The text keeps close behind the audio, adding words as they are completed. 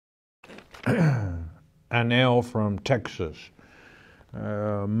Anel from Texas.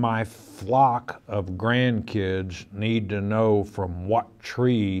 My flock of grandkids need to know from what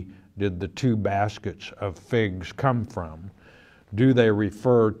tree did the 2 baskets of figs come from. Do they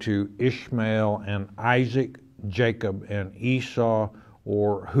refer to Ismeal and Isaac, Jacob and Esau,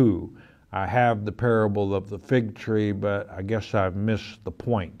 or who? I have the parable of the fig tree, but I guess I've missed the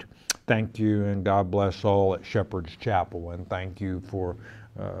point. Thank you, and God bless all at Shepherd's Chapel, and thank you for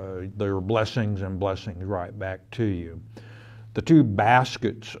their blessings and blessings right back to you. The 2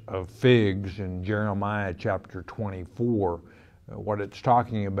 baskets of figs in Jeremiah chapter 24, what it's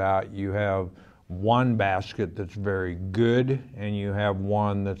talking about, you have one basket that's very good, and you have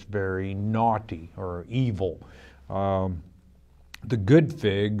one that's very naughty or evil. The good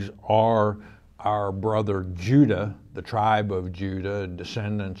figs are our brother Judah, the tribe of Judah,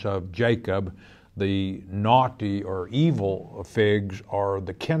 descendants of Jacob. The naughty or evil figs are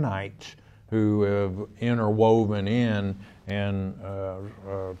the Kenites, who have interwoven in and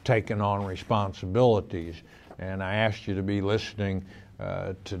taken on responsibilities. And I asked you to be listening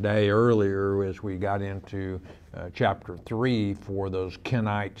today earlier as we got into chapter 3 for those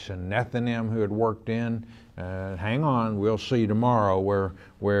Kenites and Nethinim who had worked in. Hang on, we'll see tomorrow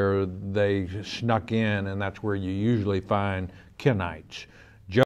where they snuck in, and that's where you usually find Kenites.